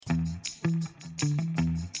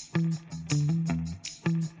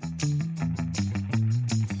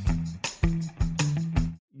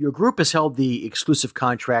Your group has held the exclusive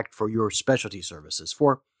contract for your specialty services,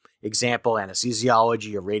 for example,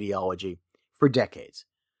 anesthesiology or radiology, for decades.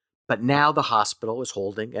 But now the hospital is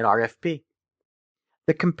holding an RFP.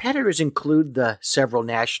 The competitors include the several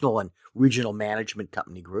national and regional management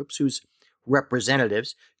company groups whose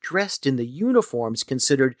representatives, dressed in the uniforms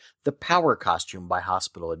considered the power costume by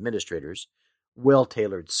hospital administrators,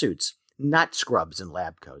 well-tailored suits, not scrubs and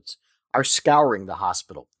lab coats, are scouring the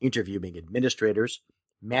hospital, interviewing administrators,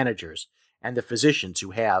 managers, and the physicians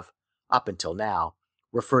who have, up until now,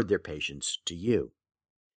 referred their patients to you.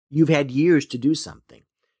 You've had years to do something,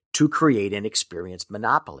 to create an experienced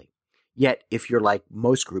monopoly. Yet, if you're like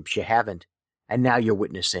most groups, you haven't, and now you're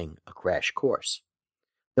witnessing a crash course.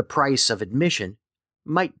 The price of admission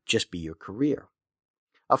might just be your career.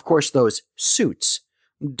 Of course, those suits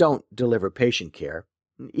don't deliver patient care,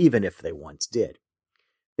 even if they once did.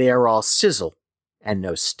 They are all sizzle and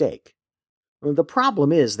no steak. The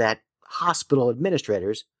problem is that hospital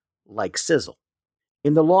administrators like sizzle.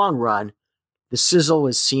 In the long run, the sizzle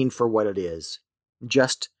is seen for what it is,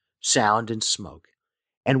 just sound and smoke.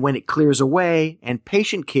 And when it clears away and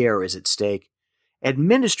patient care is at stake,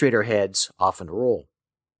 administrator heads often roll.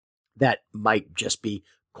 That might just be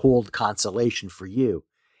cold consolation for you,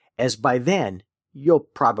 as by then you'll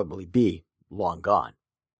probably be long gone.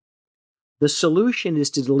 The solution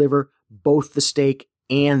is to deliver both the steak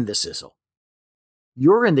and the sizzle.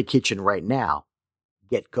 You're in the kitchen right now.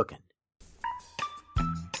 Get cooking.